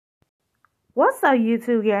What's up,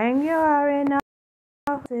 YouTube gang? You already know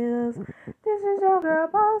this is your girl,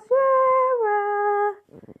 Boss Yara.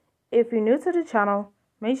 If you're new to the channel,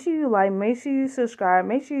 make sure you like, make sure you subscribe,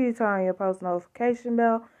 make sure you turn on your post notification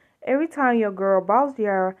bell. Every time your girl, Boss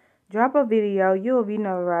Yara, drop a video, you will be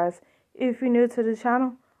notified. If you're new to the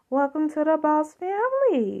channel, welcome to the Boss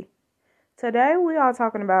family. Today we are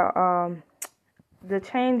talking about the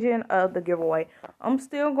changing of the giveaway. I'm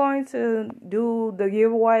still going to do the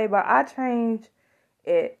giveaway, but I changed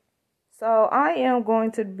it. So I am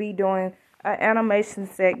going to be doing an animation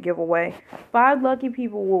set giveaway. 5 lucky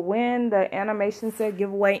people will win the animation set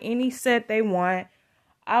giveaway. Any set they want,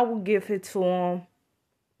 I will give it to them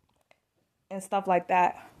and stuff like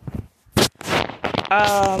that.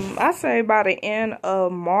 I say by the end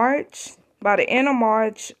of March. By the end of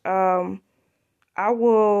March, I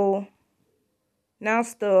will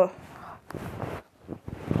announce the.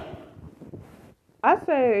 I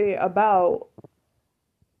say about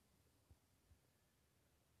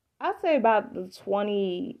the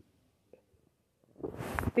 25th.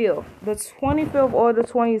 The 25th or the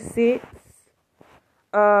 26th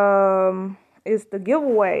is the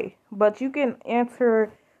giveaway. But you can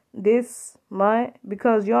enter this month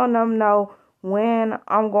because y'all never know when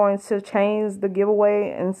I'm going to change the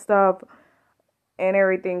giveaway and stuff and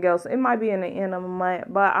everything else. It might be in the end of the month,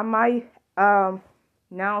 but I might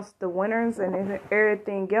announce the winners and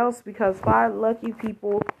everything else because 5 lucky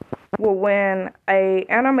people will win a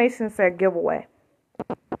animation set giveaway.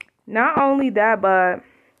 Not only that, but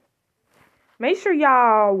make sure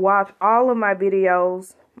y'all watch all of my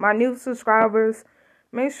videos. My new subscribers,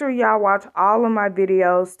 make sure y'all watch all of my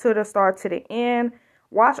videos to the start to the end.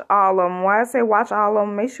 Watch all of them. When I say watch all of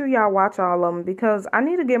them, make sure y'all watch all of them because I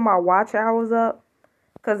need to get my watch hours up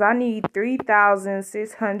because I need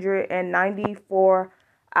 3,694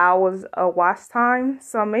 hours of watch time.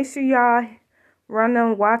 So make sure y'all run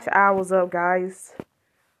them watch hours up, guys,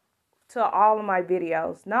 to all of my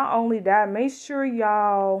videos. Not only that, make sure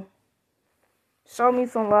y'all show me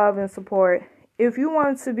some love and support. If you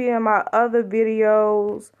want to be in my other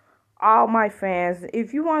videos, all my fans,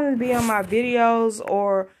 if you want to be in my videos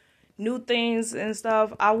or new things and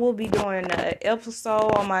stuff, I will be doing an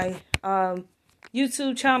episode on my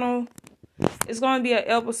YouTube channel. It's going to be an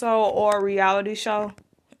episode or a reality show.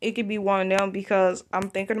 It could be one of them because I'm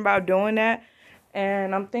thinking about doing that.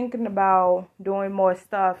 And I'm thinking about doing more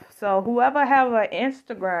stuff. So whoever have an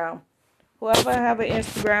Instagram,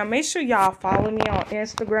 make sure y'all follow me on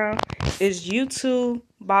Instagram. It's YouTube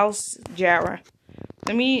Boss Yara.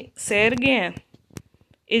 Let me say it again.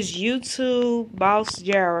 It's YouTube Boss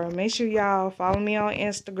Yara. Make sure y'all follow me on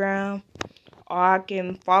Instagram, or I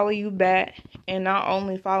can follow you back. And not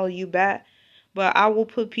only follow you back, but I will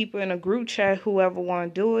put people in a group chat whoever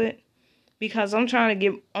want to do it. Because I'm trying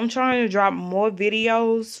to drop more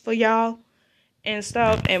videos for y'all and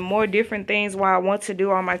stuff and more different things what I want to do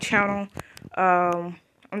on my channel. I'm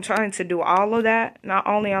trying to do all of that. Not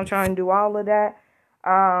only I'm trying to do all of that,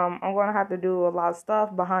 I'm going to have to do a lot of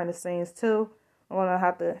stuff behind the scenes too. I'm going to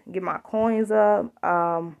have to get my coins up,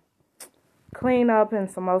 clean up and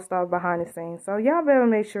some more stuff behind the scenes. So y'all better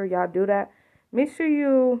make sure y'all do that. Make sure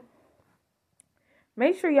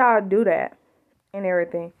y'all do that and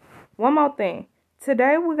everything. One more thing.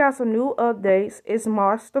 Today we got some new updates. It's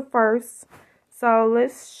March the 1st. So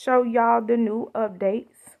let's show y'all the new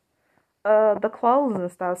updates. The clothes and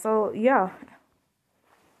stuff. So yeah.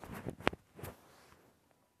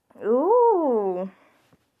 Ooh.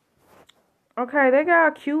 Okay, they got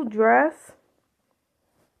a cute dress.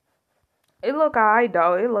 It look alright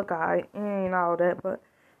though. It look alright. It ain't all that, but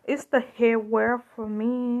it's the headwear for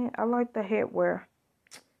me. I like the headwear.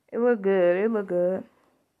 It look good. It look good.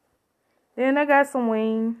 Then they got some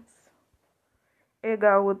wings. It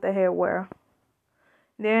go with the headwear.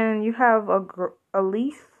 Then you have a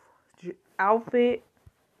leaf outfit.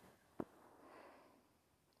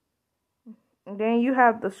 And then you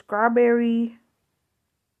have the strawberry.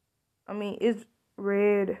 It's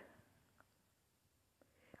red.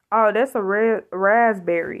 Oh, that's a red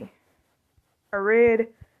raspberry. A red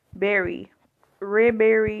berry. Red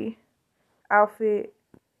berry outfit.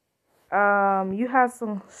 You have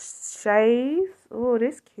some shades. Oh,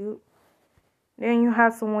 this cute. Then you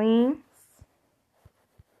have some wings.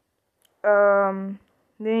 Then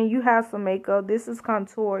you have some makeup. This is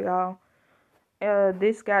contour, y'all.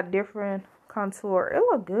 This got different contour. It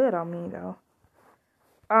look good on me though.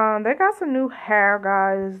 They got some new hair,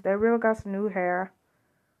 guys. They really got some new hair.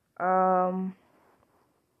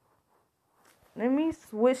 Let me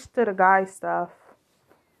switch to the guy stuff.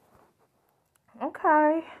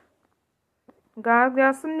 Okay. Guys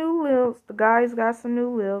got some new lips. The guys got some new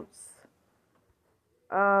lips.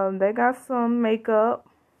 They got some makeup.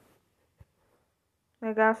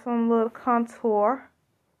 They got some little contour.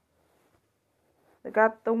 They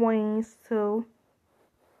got the wings too.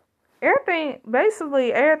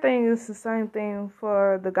 Basically everything is the same thing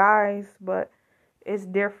for the guys, but it's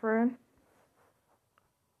different.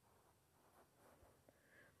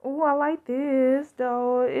 Oh, I like this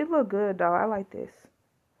though. It look good though. I like this.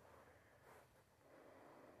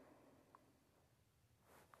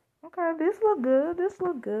 Okay, this look good. This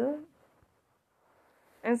look good.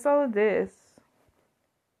 And so is this.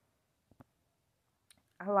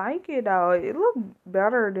 I like it though. It look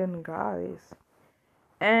better than the guys.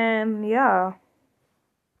 And yeah,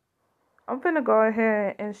 I'm finna go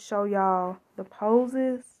ahead and show y'all the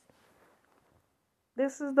poses.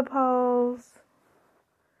 This is the pose.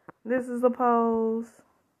 This is the pose.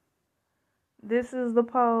 This is the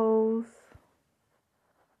pose.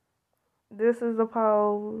 This is the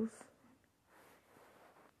pose.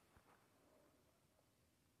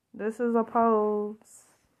 This is a pose.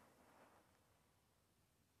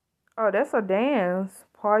 Oh, that's a dance.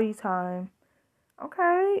 Party time.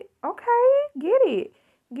 Okay. Okay. Get it.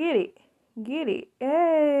 Get it. Get it.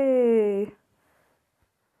 Hey.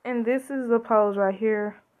 And this is the pose right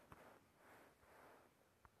here.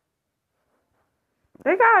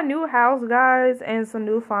 They got a new house, guys, and some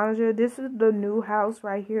new furniture. This is the new house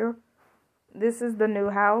right here. This is the new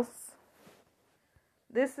house.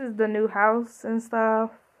 This is the new house and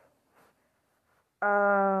stuff.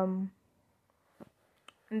 And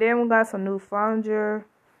then we got some new furniture.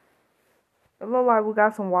 It look like we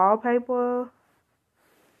got some wallpaper.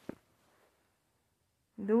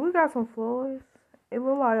 Do we got some floors? It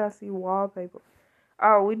look like I see wallpaper.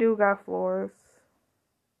 Oh, we do got floors.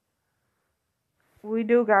 We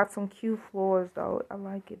do got some cute floors though. I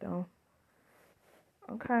like it though.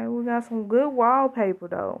 Okay, we got some good wallpaper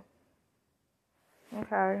though.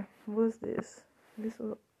 Okay, what's this? This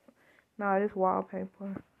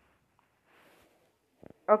wallpaper.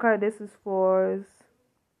 Okay, this is floors.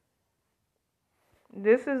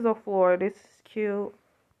 This is the floor. This is cute.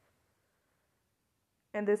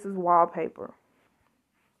 And this is wallpaper.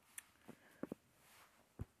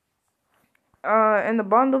 In the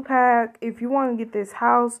bundle pack, if you want to get this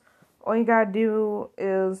house, all you gotta do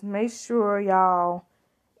is make sure y'all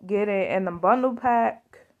get it in the bundle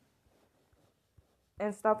pack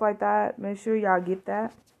and stuff like that. Make sure y'all get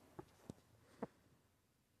that.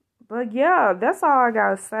 But yeah, that's all I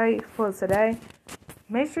gotta say for today.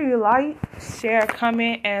 Make sure you like, share,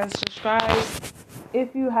 comment, and subscribe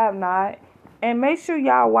if you have not. And make sure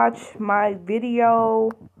y'all watch my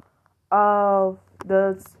video of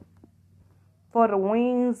for the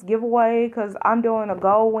wings giveaway, because I'm doing a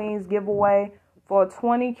gold wings giveaway for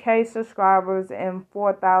 20K subscribers and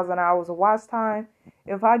 4,000 hours of watch time.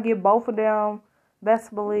 If I get both of them,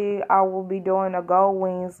 best believe I will be doing a gold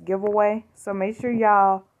wings giveaway. So make sure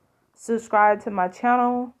y'all subscribe to my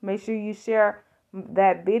channel. Make sure you share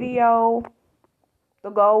that video,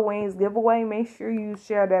 the gold wings giveaway. Make sure you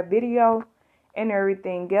share that video and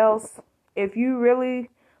everything else. If you really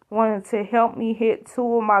wanted to help me hit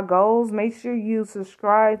 2 of my goals, make sure you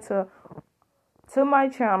subscribe to my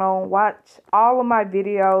channel. Watch all of my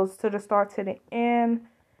videos to the start to the end,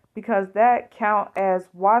 because that count as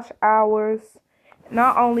watch hours.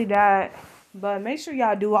 Not only that, but make sure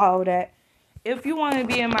y'all do all of that. If you want to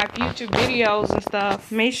be in my future videos and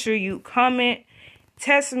stuff, make sure you comment.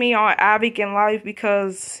 Test me on Avic in Life,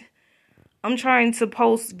 because I'm trying to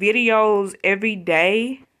post videos every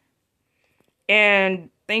day and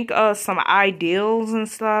think of some ideals and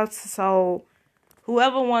stuff. So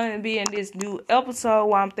whoever wanted to be in this new episode,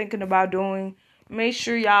 what I'm thinking about doing, make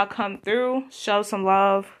sure y'all come through, show some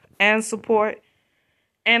love and support.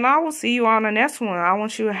 And I will see you on the next one. I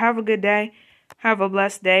want you to have a good day. Have a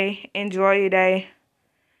blessed day. Enjoy your day.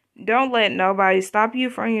 Don't let nobody stop you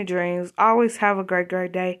from your dreams. Always have a great,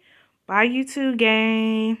 great day. Bye, YouTube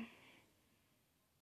gang.